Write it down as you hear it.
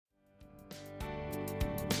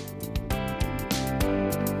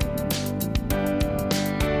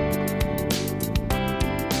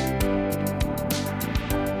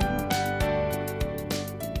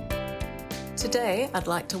Today, I'd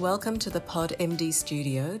like to welcome to the PodMD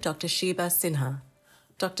studio Dr. Shiba Sinha.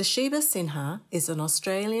 Dr. Shiba Sinha is an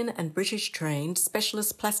Australian and British-trained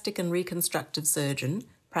specialist plastic and reconstructive surgeon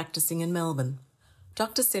practicing in Melbourne.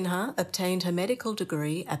 Dr. Sinha obtained her medical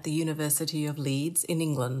degree at the University of Leeds in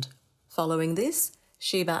England. Following this,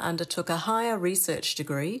 Shiba undertook a higher research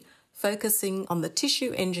degree focusing on the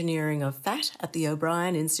tissue engineering of fat at the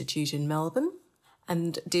O'Brien Institute in Melbourne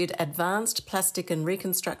and did advanced plastic and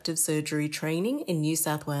reconstructive surgery training in New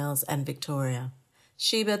South Wales and Victoria.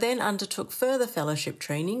 Shiba then undertook further fellowship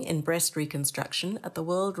training in breast reconstruction at the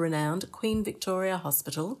world-renowned Queen Victoria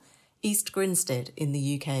Hospital, East Grinstead in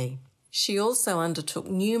the UK. She also undertook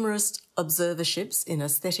numerous observerships in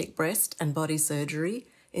aesthetic breast and body surgery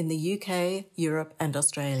in the UK, Europe and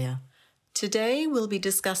Australia. Today we'll be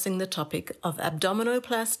discussing the topic of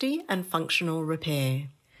abdominoplasty and functional repair.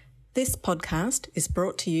 This podcast is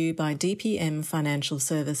brought to you by DPM Financial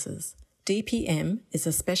Services. DPM is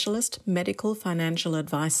a specialist medical financial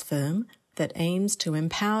advice firm that aims to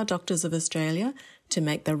empower doctors of Australia to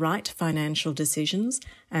make the right financial decisions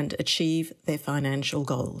and achieve their financial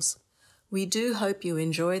goals. We do hope you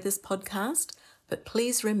enjoy this podcast, but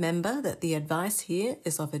please remember that the advice here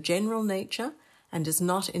is of a general nature and is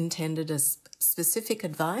not intended as specific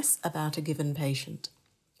advice about a given patient.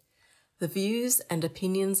 The views and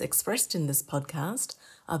opinions expressed in this podcast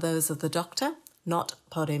are those of the doctor, not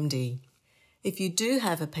PodMD. If you do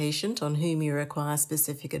have a patient on whom you require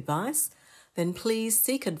specific advice, then please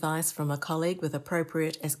seek advice from a colleague with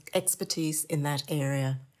appropriate expertise in that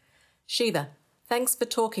area. Shiba, thanks for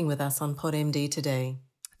talking with us on PodMD today.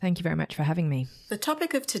 Thank you very much for having me. The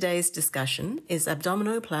topic of today's discussion is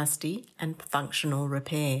abdominoplasty and functional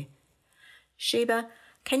repair. Shiba,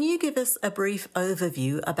 can you give us a brief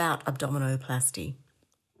overview about abdominoplasty?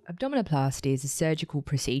 Abdominoplasty is a surgical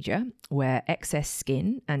procedure where excess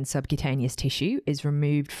skin and subcutaneous tissue is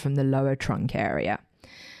removed from the lower trunk area.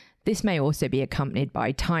 This may also be accompanied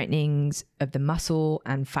by tightenings of the muscle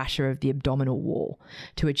and fascia of the abdominal wall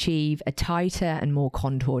to achieve a tighter and more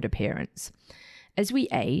contoured appearance. As we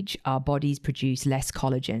age, our bodies produce less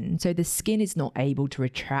collagen, so the skin is not able to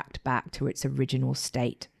retract back to its original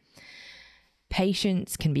state.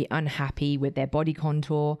 Patients can be unhappy with their body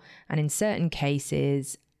contour, and in certain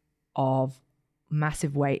cases of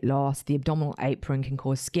massive weight loss, the abdominal apron can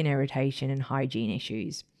cause skin irritation and hygiene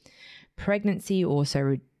issues. Pregnancy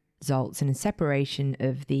also results in a separation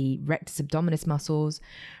of the rectus abdominis muscles,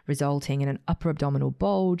 resulting in an upper abdominal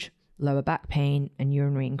bulge, lower back pain, and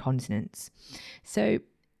urinary incontinence. So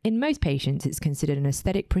in most patients, it's considered an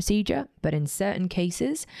aesthetic procedure, but in certain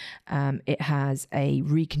cases, it has a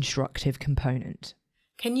reconstructive component.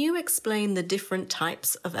 Can you explain the different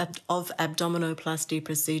types of abdominoplasty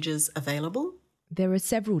procedures available? There are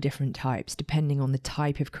several different types depending on the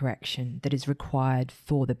type of correction that is required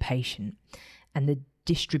for the patient and the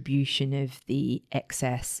distribution of the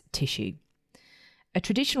excess tissue. A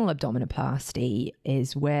traditional abdominoplasty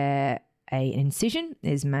is where an incision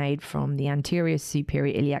is made from the anterior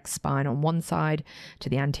superior iliac spine on one side to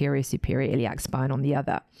the anterior superior iliac spine on the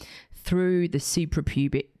other through the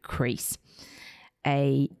suprapubic crease.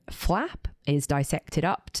 A flap is dissected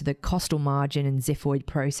up to the costal margin and xiphoid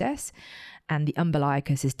process, and the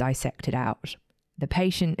umbilicus is dissected out. The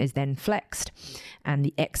patient is then flexed and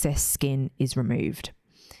the excess skin is removed.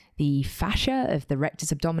 The fascia of the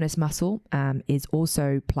rectus abdominis muscle is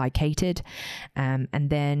also plicated, and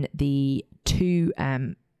then the two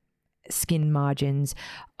skin margins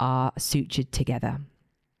are sutured together.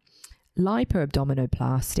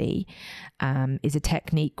 Lipoabdominoplasty is a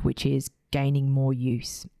technique which is gaining more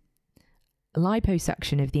use.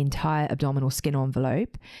 Liposuction of the entire abdominal skin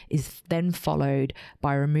envelope is then followed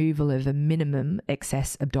by removal of a minimum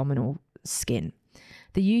excess abdominal skin.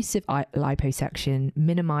 The use of liposuction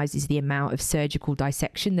minimizes the amount of surgical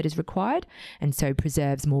dissection that is required and so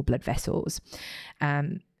preserves more blood vessels.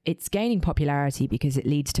 It's gaining popularity because it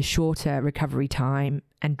leads to shorter recovery time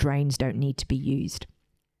and drains don't need to be used.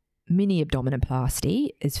 Mini abdominoplasty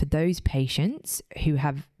is for those patients who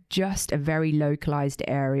have just a very localized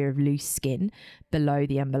area of loose skin below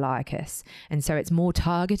the umbilicus. And so it's more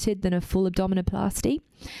targeted than a full abdominoplasty.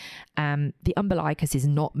 The umbilicus is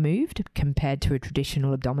not moved compared to a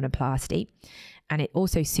traditional abdominoplasty. And it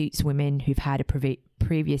also suits women who've had a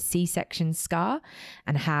previous C-section scar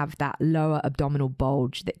and have that lower abdominal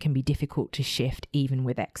bulge that can be difficult to shift even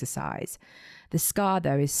with exercise. The scar,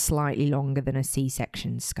 though, is slightly longer than a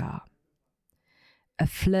C-section scar. A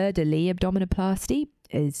fleur-de-lis abdominoplasty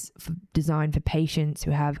is designed for patients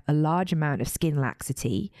who have a large amount of skin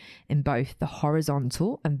laxity in both the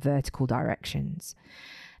horizontal and vertical directions.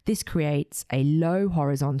 This creates a low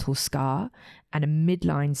horizontal scar and a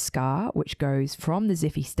midline scar, which goes from the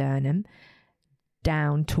xiphisternum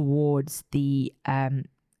down towards the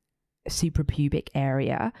suprapubic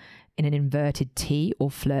area in an inverted T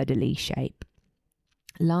or fleur-de-lis shape.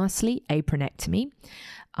 Lastly, apronectomy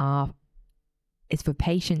is for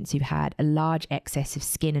patients who've had a large excess of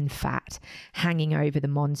skin and fat hanging over the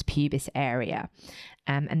mons pubis area.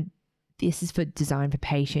 And this is designed for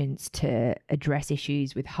patients to address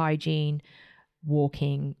issues with hygiene,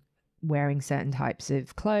 walking, wearing certain types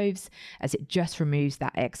of clothes, as it just removes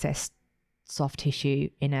that excess soft tissue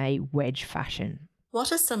in a wedge fashion.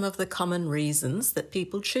 What are some of the common reasons that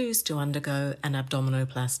people choose to undergo an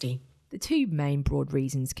abdominoplasty? The two main broad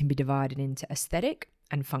reasons can be divided into aesthetic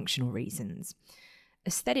and functional reasons.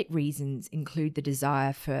 Aesthetic reasons include the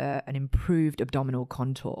desire for an improved abdominal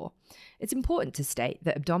contour. It's important to state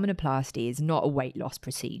that abdominoplasty is not a weight loss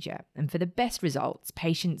procedure, and for the best results,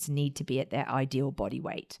 patients need to be at their ideal body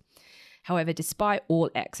weight. However, despite all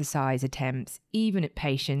exercise attempts, even at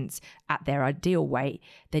patients at their ideal weight,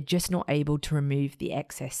 they're just not able to remove the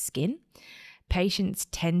excess skin. Patients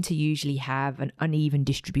tend to usually have an uneven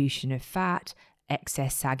distribution of fat,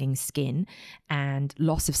 excess sagging skin, and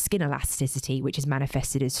loss of skin elasticity, which is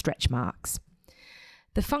manifested as stretch marks.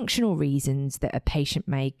 The functional reasons that a patient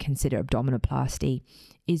may consider abdominoplasty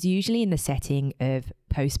is usually in the setting of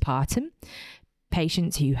postpartum.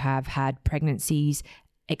 Patients who have had pregnancies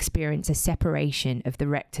experience a separation of the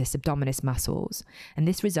rectus abdominis muscles, and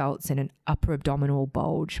this results in an upper abdominal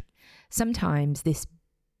bulge. Sometimes this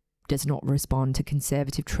does not respond to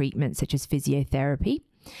conservative treatment such as physiotherapy,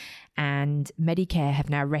 and Medicare have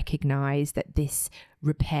now recognised that this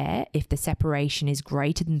repair, if the separation is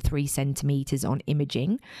greater than 3 centimetres on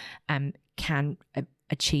imaging, can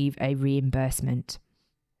achieve a reimbursement.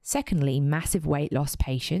 Secondly, massive weight loss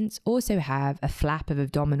patients also have a flap of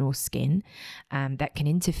abdominal skin that can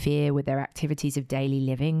interfere with their activities of daily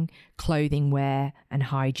living, clothing wear, and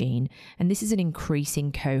hygiene. And this is an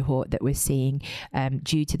increasing cohort that we're seeing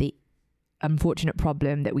due to the unfortunate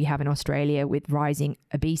problem that we have in Australia with rising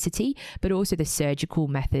obesity, but also the surgical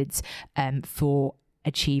methods for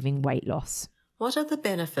achieving weight loss. What are the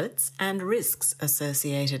benefits and risks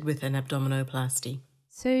associated with an abdominoplasty?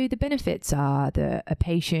 So the benefits are that a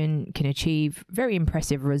patient can achieve very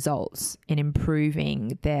impressive results in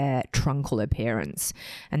improving their truncal appearance.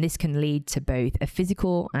 And this can lead to both a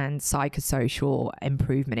physical and psychosocial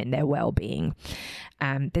improvement in their well-being.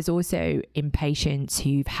 There's also in patients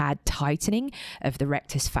who've had tightening of the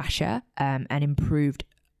rectus fascia and improved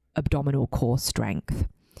abdominal core strength.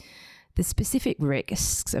 The specific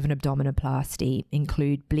risks of an abdominoplasty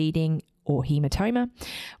include bleeding or hematoma,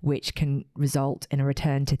 which can result in a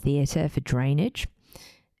return to theatre for drainage,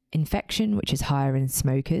 infection, which is higher in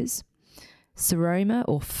smokers, seroma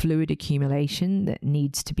or fluid accumulation that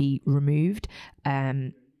needs to be removed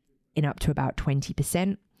in up to about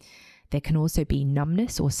 20%. There can also be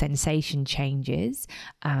numbness or sensation changes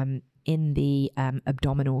in the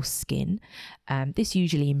abdominal skin. This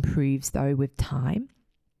usually improves, though, with time.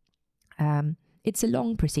 It's a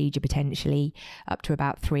long procedure, potentially up to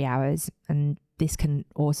about 3 hours, and this can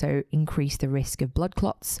also increase the risk of blood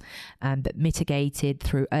clots, but mitigated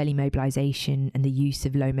through early mobilization and the use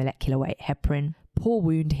of low molecular weight heparin. Poor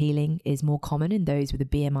wound healing is more common in those with a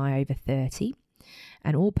BMI over 30,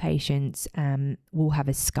 and all patients will have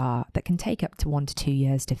a scar that can take up to 1 to 2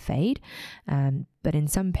 years to fade. But in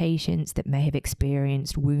some patients that may have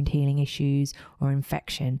experienced wound healing issues or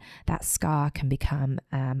infection, that scar can become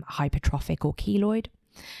hypertrophic or keloid.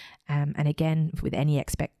 And again, with any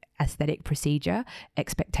aesthetic procedure,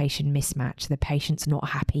 expectation mismatch. The patient's not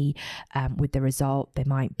happy with the result. There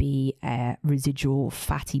might be residual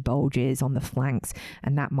fatty bulges on the flanks,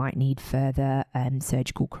 and that might need further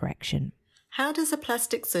surgical correction. How does a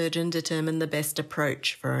plastic surgeon determine the best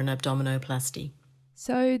approach for an abdominoplasty?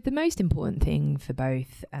 So the most important thing for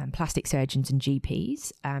both plastic surgeons and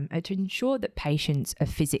GPs are to ensure that patients are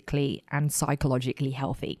physically and psychologically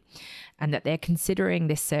healthy, and that they're considering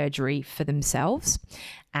this surgery for themselves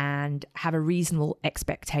and have a reasonable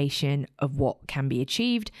expectation of what can be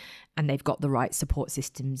achieved, and they've got the right support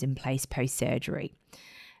systems in place post-surgery.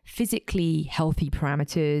 Physically healthy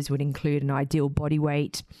parameters would include an ideal body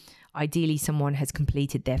weight. Ideally, someone has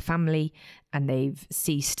completed their family and they've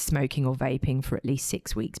ceased smoking or vaping for at least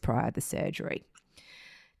 6 weeks prior to the surgery.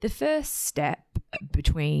 The first step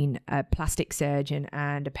between a plastic surgeon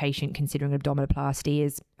and a patient considering abdominoplasty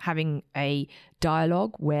is having a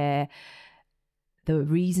dialogue where the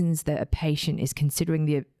reasons that a patient is considering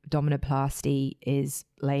the abdominoplasty is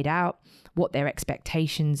laid out, what their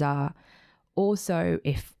expectations are. Also,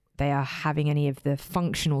 if they are having any of the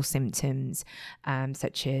functional symptoms,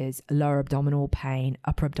 such as lower abdominal pain,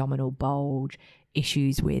 upper abdominal bulge,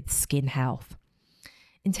 issues with skin health.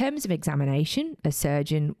 In terms of examination, a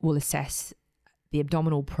surgeon will assess the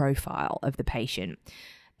abdominal profile of the patient.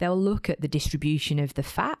 They'll look at the distribution of the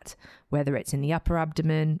fat, whether it's in the upper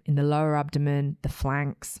abdomen, in the lower abdomen, the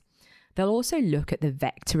flanks. They'll also look at the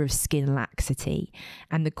vector of skin laxity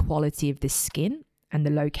and the quality of the skin and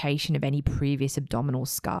the location of any previous abdominal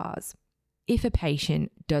scars. If a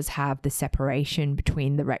patient does have the separation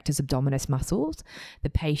between the rectus abdominis muscles, the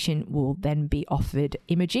patient will then be offered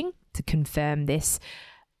imaging to confirm this.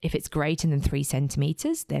 If it's greater than 3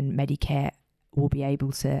 centimeters, then Medicare will be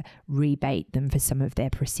able to rebate them for some of their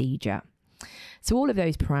procedure. So all of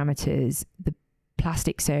those parameters, the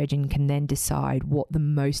plastic surgeon can then decide what the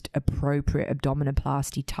most appropriate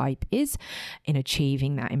abdominoplasty type is in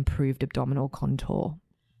achieving that improved abdominal contour.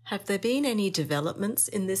 Have there been any developments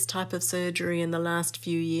in this type of surgery in the last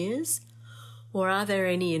few years? Or are there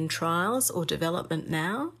any in trials or development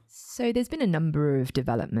now? So there's been a number of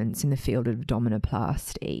developments in the field of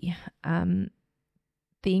abdominoplasty.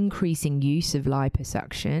 The increasing use of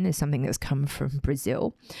liposuction is something that's come from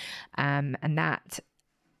Brazil, and that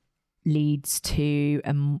leads to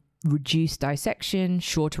a reduced dissection,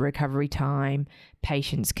 shorter recovery time.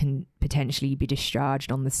 Patients can potentially be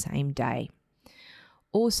discharged on the same day.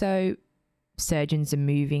 Also, surgeons are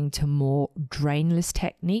moving to more drainless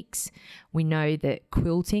techniques. We know that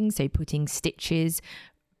quilting, so putting stitches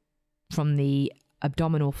from the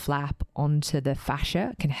abdominal flap onto the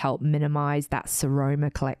fascia, can help minimize that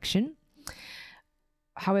seroma collection.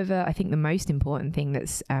 However, I think the most important thing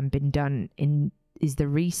that's been done is the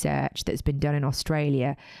research that's been done in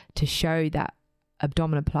Australia to show that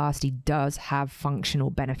abdominoplasty does have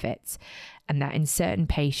functional benefits, and that in certain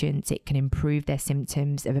patients it can improve their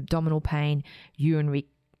symptoms of abdominal pain, urinary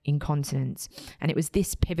incontinence. And it was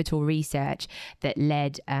this pivotal research that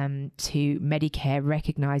led to Medicare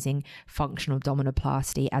recognizing functional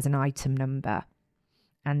abdominoplasty as an item number.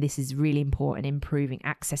 And this is really important, improving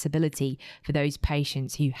accessibility for those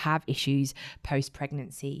patients who have issues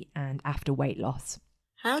post-pregnancy and after weight loss.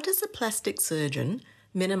 How does a plastic surgeon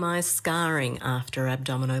minimize scarring after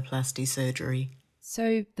abdominoplasty surgery?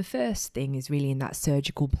 So the first thing is really in that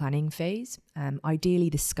surgical planning phase. Ideally,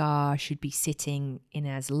 the scar should be sitting in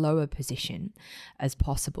as low a position as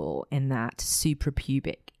possible in that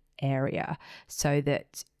suprapubic area, so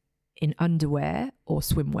that in underwear or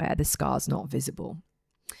swimwear, the scar's not visible.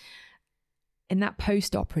 In that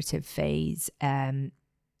post-operative phase,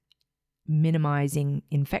 minimizing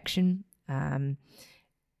infection,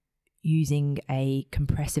 using a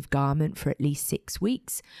compressive garment for at least 6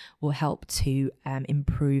 weeks will help to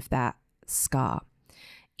improve that scar.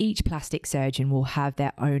 Each plastic surgeon will have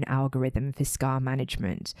their own algorithm for scar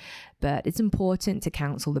management, but it's important to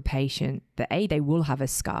counsel the patient that they will have a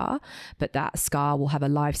scar, but that scar will have a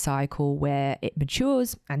life cycle where it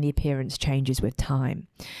matures and the appearance changes with time.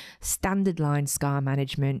 Standard line scar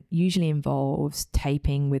management usually involves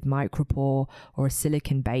taping with micropore or a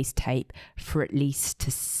silicone-based tape for at least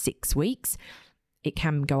 6 weeks. It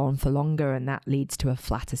can go on for longer, and that leads to a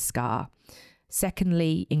flatter scar.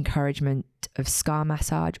 Secondly, encouragement of scar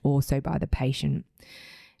massage also by the patient.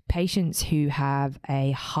 Patients who have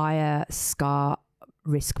a higher scar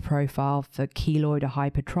risk profile for keloid or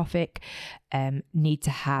hypertrophic need to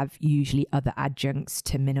have usually other adjuncts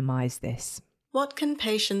to minimize this. What can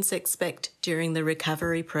patients expect during the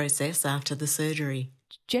recovery process after the surgery?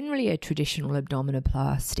 Generally, a traditional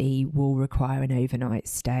abdominoplasty will require an overnight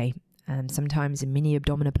stay. Sometimes a mini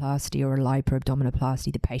abdominoplasty or a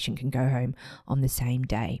lipo-abdominoplasty, the patient can go home on the same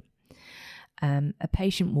day. A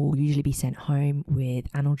patient will usually be sent home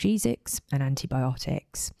with analgesics and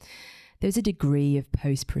antibiotics. There's a degree of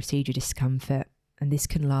post-procedure discomfort, and this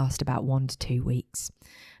can last about 1 to 2 weeks.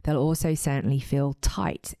 They'll also certainly feel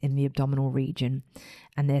tight in the abdominal region,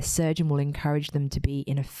 and their surgeon will encourage them to be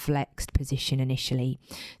in a flexed position initially,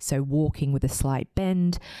 so walking with a slight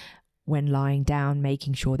bend. When lying down,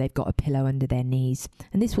 making sure they've got a pillow under their knees,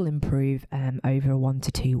 and this will improve over 1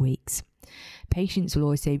 to 2 weeks. Patients will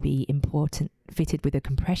also be fitted with a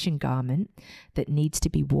compression garment that needs to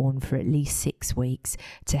be worn for at least 6 weeks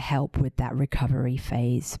to help with that recovery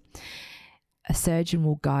phase. A surgeon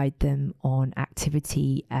will guide them on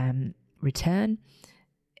activity return.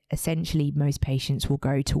 Essentially, most patients will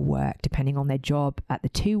go to work, depending on their job, at the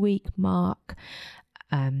 2-week mark.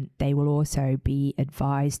 They will also be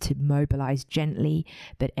advised to mobilize gently,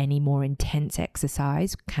 but any more intense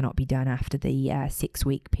exercise cannot be done after the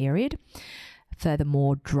 6-week period.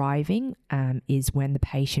 Furthermore, driving is when the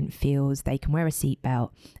patient feels they can wear a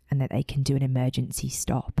seatbelt and that they can do an emergency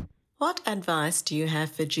stop. What advice do you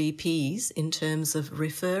have for GPs in terms of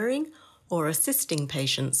referring or assisting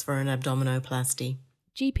patients for an abdominoplasty?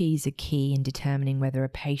 GPs are key in determining whether a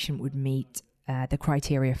patient would meet the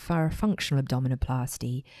criteria for a functional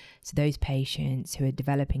abdominoplasty. So those patients who are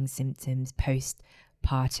developing symptoms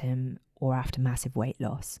postpartum or after massive weight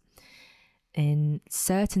loss. In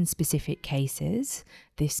certain specific cases,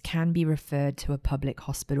 this can be referred to a public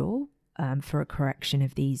hospital for a correction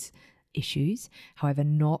of these issues. However,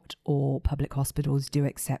 not all public hospitals do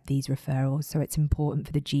accept these referrals, so it's important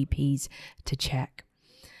for the GPs to check.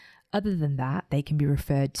 Other than that, they can be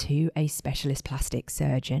referred to a specialist plastic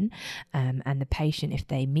surgeon, and the patient, if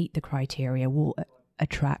they meet the criteria, will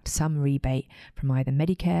attract some rebate from either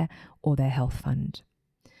Medicare or their health fund.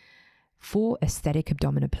 For aesthetic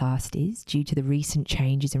abdominoplasties, due to the recent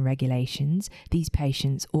changes in regulations, these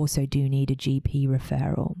patients also do need a GP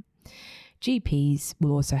referral. GPs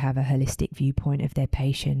will also have a holistic viewpoint of their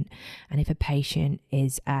patient, and if a patient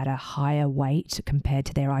is at a higher weight compared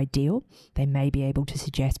to their ideal, they may be able to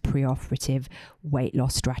suggest preoperative weight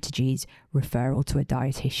loss strategies, referral to a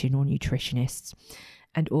dietitian or nutritionist.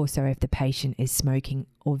 And also, if the patient is smoking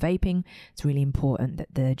or vaping, it's really important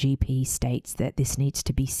that the GP states that this needs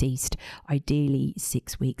to be ceased, ideally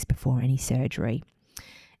 6 weeks before any surgery.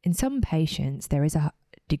 In some patients, there is a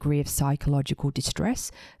degree of psychological distress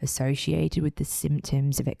associated with the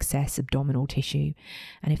symptoms of excess abdominal tissue,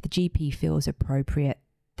 and if the GP feels appropriate,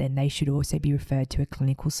 then they should also be referred to a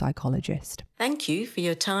clinical psychologist. Thank you for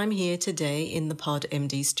your time here today in the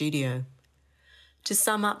PodMD studio. To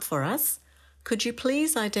sum up for us, could you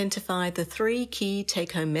please identify the 3 key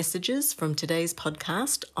take-home messages from today's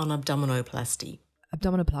podcast on abdominoplasty?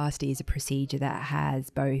 Abdominoplasty is a procedure that has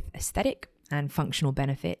both aesthetic and functional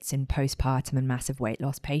benefits in postpartum and massive weight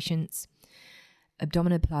loss patients.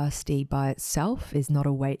 Abdominoplasty by itself is not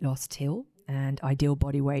a weight loss tool, and ideal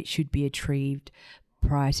body weight should be achieved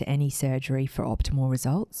prior to any surgery for optimal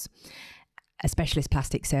results. A specialist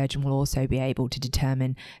plastic surgeon will also be able to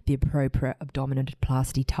determine the appropriate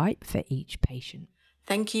abdominoplasty type for each patient.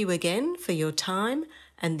 Thank you again for your time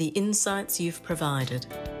and the insights you've provided.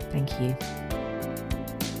 Thank you.